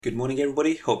Good morning,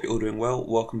 everybody. Hope you're all doing well.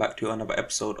 Welcome back to another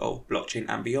episode of Blockchain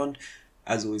and Beyond.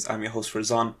 As always, I'm your host,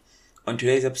 Razan. On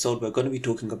today's episode, we're going to be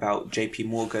talking about JP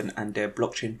Morgan and their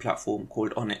blockchain platform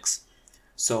called Onyx.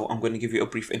 So I'm going to give you a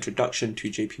brief introduction to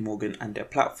JP Morgan and their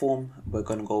platform. We're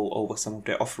going to go over some of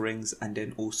their offerings and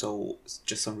then also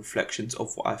just some reflections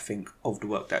of what I think of the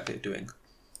work that they're doing.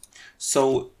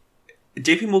 So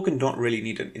JP Morgan don't really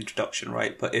need an introduction,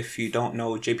 right? But if you don't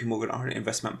know, JP Morgan are an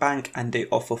investment bank and they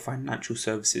offer financial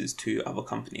services to other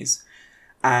companies.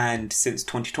 And since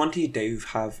 2020, they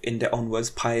have, in their own words,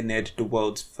 pioneered the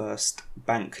world's first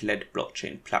bank-led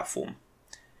blockchain platform.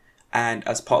 And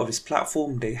as part of this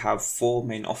platform, they have four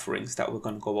main offerings that we're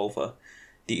going to go over.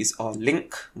 These are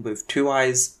Link with 2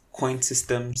 eyes, Coin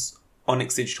Systems,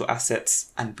 Onyx Digital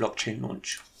Assets, and Blockchain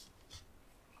Launch.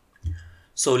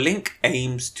 So Link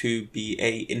aims to be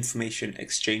an information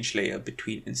exchange layer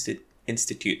between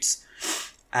institutes.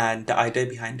 And the idea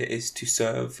behind it is to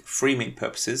serve three main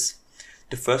purposes.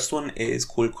 The first one is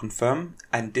called Confirm,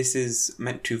 and this is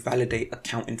meant to validate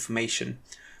account information.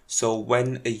 So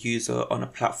when a user on a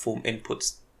platform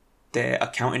inputs their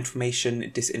account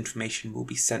information, this information will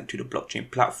be sent to the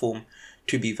blockchain platform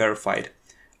to be verified.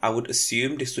 I would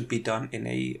assume this would be done in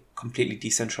a completely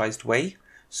decentralized way.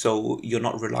 So you're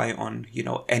not relying on,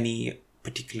 any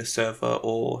particular server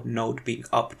or node being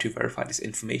up to verify this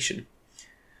information.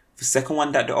 The second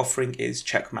one that they're offering is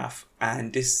Check Math,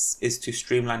 and this is to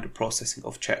streamline the processing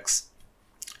of checks.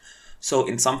 So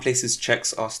in some places,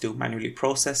 checks are still manually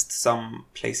processed. Some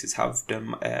places have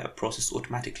them processed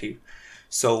automatically.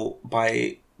 So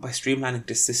by streamlining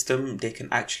this system, they can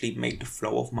actually make the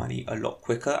flow of money a lot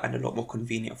quicker and a lot more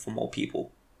convenient for more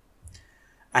people.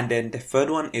 And then the third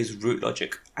one is Root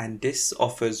Logic, and this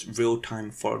offers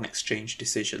real-time foreign exchange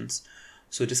decisions.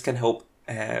 So this can help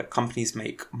companies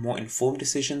make more informed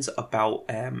decisions about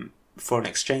foreign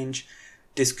exchange.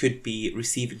 This could be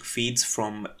receiving feeds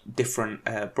from different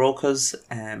brokers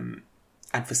and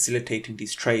facilitating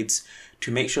these trades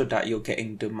to make sure that you're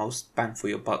getting the most bang for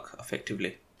your buck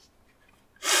effectively.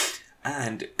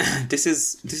 And this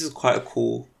is quite a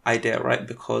cool idea, right?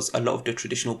 Because a lot of the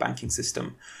traditional banking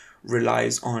system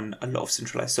relies on a lot of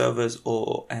centralized servers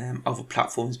or other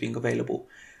platforms being available.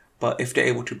 But if they're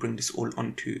able to bring this all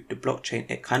onto the blockchain,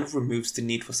 it kind of removes the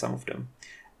need for some of them.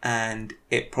 And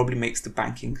it probably makes the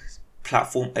banking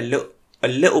platform a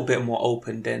little bit more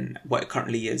open than what it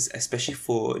currently is, especially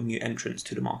for new entrants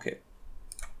to the market.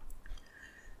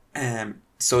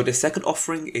 So the second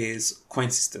offering is Coin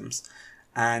Systems.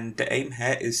 And the aim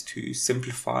here is to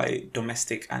simplify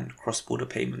domestic and cross-border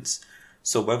payments.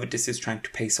 So whether this is trying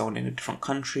to pay someone in a different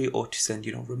country or to send,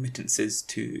 remittances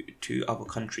to other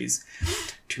countries,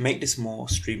 to make this more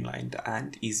streamlined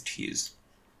and easy to use.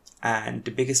 And the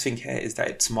biggest thing here is that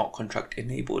it's smart contract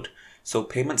enabled. So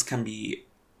payments can be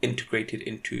integrated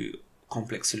into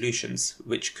complex solutions,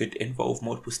 which could involve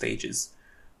multiple stages.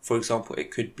 For example, it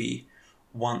could be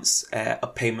once a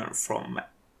payment from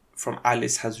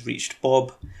Alice has reached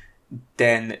Bob,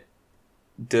 then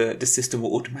the system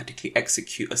will automatically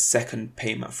execute a second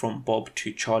payment from Bob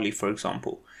to Charlie, for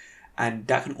example. And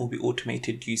that can all be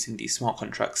automated using these smart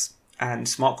contracts. And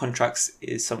smart contracts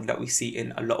is something that we see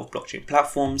in a lot of blockchain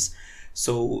platforms.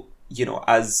 So,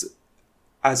 as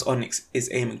Onyx is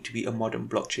aiming to be a modern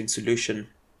blockchain solution,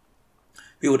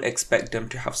 we would expect them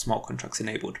to have smart contracts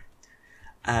enabled.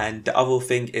 And the other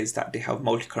thing is that they have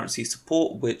multi-currency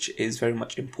support, which is very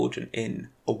much important in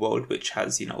a world which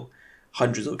has,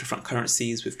 hundreds of different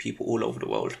currencies with people all over the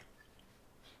world.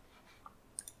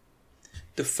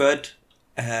 The third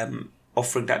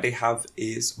offering that they have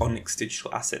is Onyx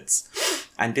Digital Assets.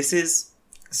 And this is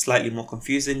slightly more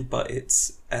confusing, but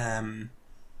it's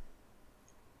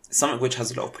something which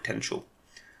has a lot of potential.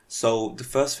 So the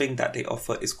first thing that they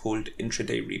offer is called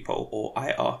Intraday Repo, or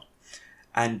IR.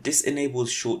 And this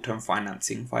enables short-term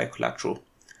financing via collateral.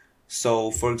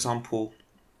 So, for example,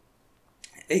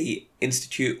 a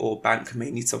institute or bank may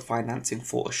need some financing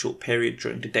for a short period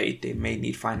during the day. They may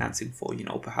need financing for,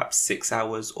 perhaps 6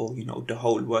 hours or, the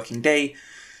whole working day,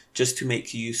 just to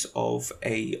make use of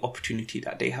a opportunity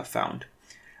that they have found.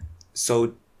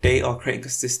 So they are creating a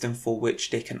system for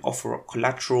which they can offer up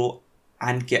collateral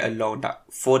and get a loan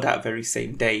for that very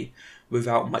same day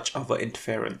without much other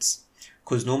interference.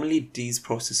 Because normally these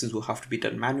processes will have to be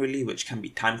done manually, which can be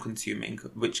time consuming,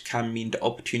 which can mean the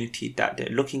opportunity that they're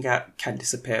looking at can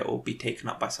disappear or be taken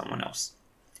up by someone else.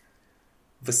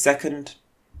 The second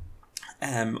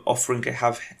offering they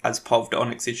have as part of the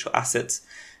Onyx Digital Assets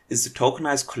is the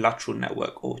Tokenized Collateral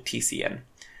Network, or TCN.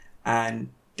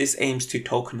 And this aims to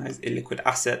tokenize illiquid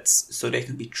assets so they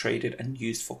can be traded and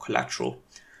used for collateral.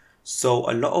 So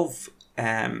a lot of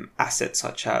assets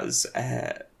such as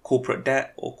corporate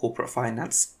debt or corporate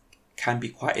finance can be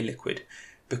quite illiquid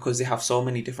because they have so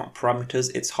many different parameters.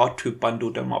 It's hard to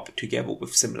bundle them up together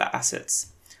with similar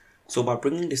assets. So by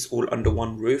bringing this all under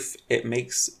one roof, it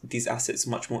makes these assets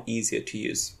much more easier to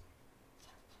use.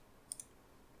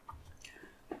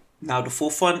 Now, the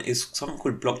fourth one is something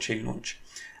called Blockchain Launch.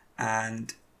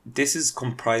 And this is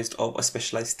comprised of a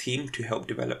specialized team to help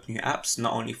develop new apps,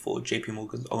 not only for JP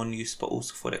Morgan's own use, but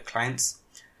also for their clients.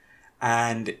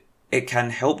 And it can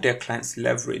help their clients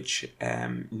leverage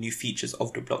new features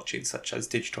of the blockchain, such as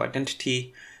digital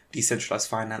identity, decentralized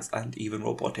finance, and even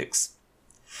robotics.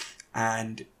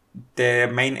 And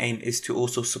their main aim is to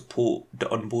also support the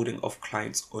onboarding of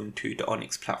clients onto the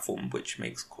Onyx platform, which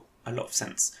makes a lot of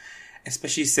sense,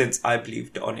 especially since I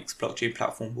believe the Onyx blockchain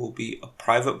platform will be a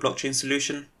private blockchain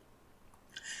solution.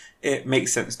 It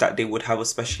makes sense that they would have a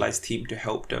specialized team to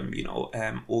help them,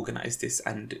 organize this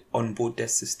and onboard their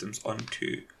systems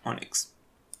onto Onyx.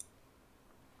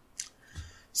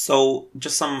 So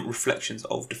just some reflections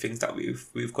of the things that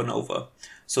we've gone over.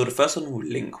 So the first one will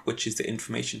Link, which is the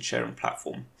information sharing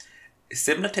platform.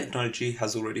 Similar technology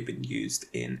has already been used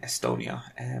in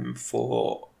Estonia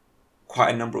for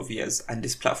quite a number of years, and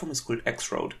this platform is called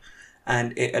X-Road,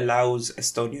 and it allows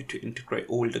Estonia to integrate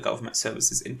all the government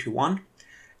services into one,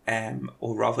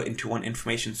 or rather into one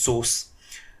information source,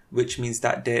 which means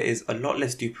that there is a lot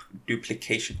less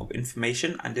duplication of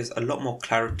information, and there's a lot more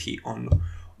clarity on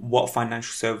what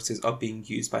financial services are being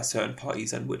used by certain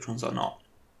parties and which ones are not.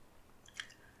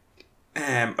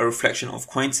 A reflection of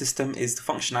Coin System is the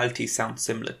functionality sounds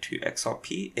similar to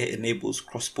XRP. It enables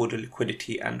cross-border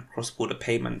liquidity and cross-border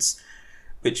payments,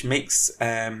 which makes,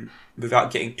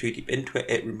 without getting too deep into it,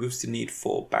 it removes the need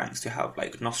for banks to have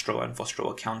like Nostro and Vostro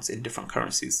accounts in different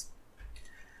currencies.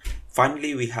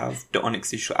 Finally, we have the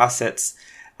Onyx digital assets,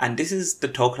 and this is the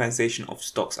tokenization of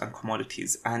stocks and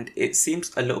commodities, and it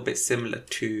seems a little bit similar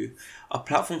to a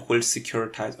platform called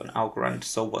Securitize on Algorand.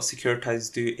 So what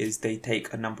Securitize do is they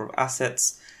take a number of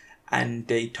assets and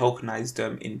they tokenize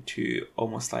them into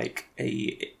almost like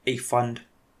a fund,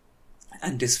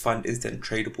 and this fund is then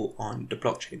tradable on the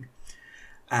blockchain.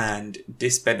 And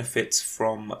this benefits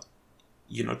from,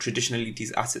 traditionally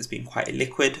these assets being quite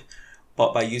illiquid,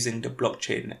 but by using the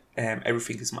blockchain,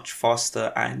 everything is much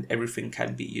faster and everything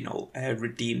can be,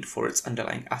 redeemed for its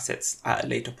underlying assets at a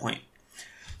later point.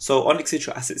 So Onyx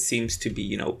digital assets seems to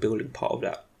be, building part of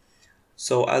that.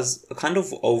 So as a kind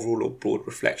of overall or broad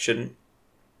reflection,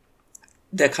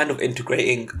 they're kind of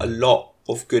integrating a lot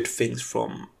of good things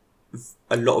from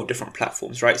a lot of different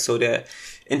platforms, right? So they're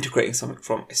integrating something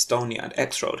from Estonia and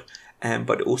X-Road,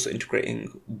 but also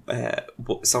integrating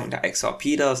something that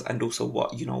XRP does, and also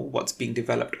what's being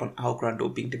developed on Algorand or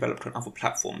being developed on other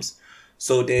platforms.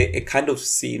 So it kind of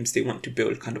seems they want to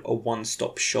build kind of a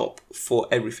one-stop shop for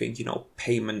everything,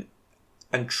 payment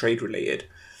and trade related,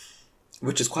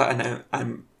 which is quite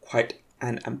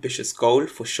an ambitious goal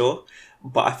for sure.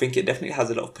 But I think it definitely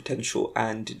has a lot of potential,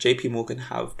 and JP Morgan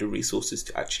have the resources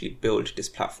to actually build this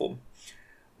platform.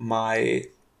 My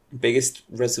biggest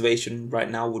reservation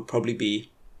right now would probably be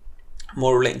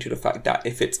more relating to the fact that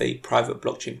if it's a private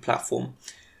blockchain platform,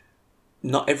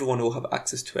 not everyone will have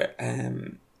access to it.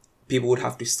 People would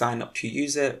have to sign up to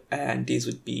use it, and these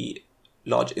would be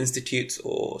large institutes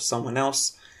or someone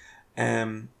else.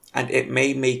 And it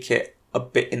may make it a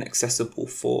bit inaccessible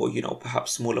for,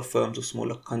 perhaps smaller firms or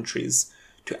smaller countries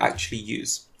to actually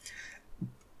use.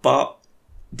 But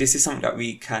this is something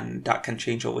that can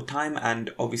change over time,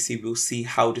 and obviously we'll see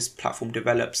how this platform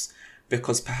develops,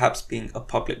 because perhaps being a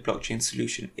public blockchain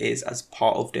solution is as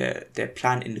part of their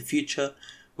plan in the future,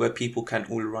 where people can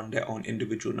all run their own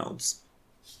individual nodes.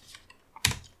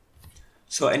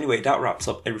 So anyway, that wraps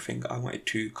up everything I wanted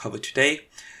to cover today.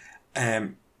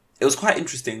 It was quite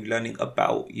interesting learning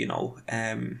about,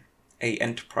 a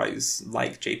enterprise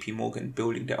like JP Morgan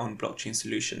building their own blockchain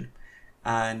solution,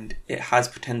 and it has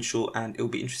potential, and it'll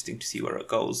be interesting to see where it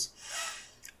goes.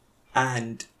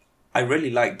 And I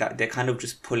really like that they're kind of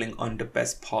just pulling on the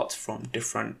best parts from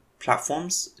different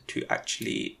platforms to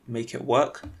actually make it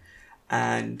work.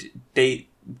 And they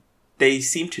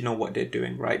seem to know what they're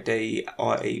doing, right? They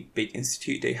are a big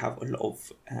institute. They have a lot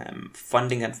of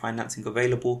funding and financing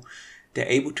available. They're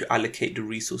able to allocate the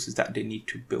resources that they need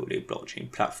to build a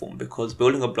blockchain platform, because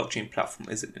building a blockchain platform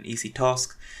isn't an easy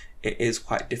task. It is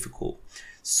quite difficult.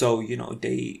 So,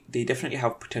 they definitely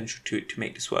have potential to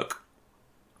make this work.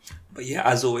 But yeah,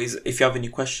 as always, if you have any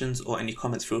questions or any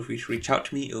comments, feel free to reach out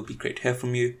to me. It'll be great to hear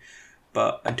from you.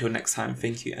 But until next time,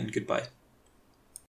 thank you and goodbye.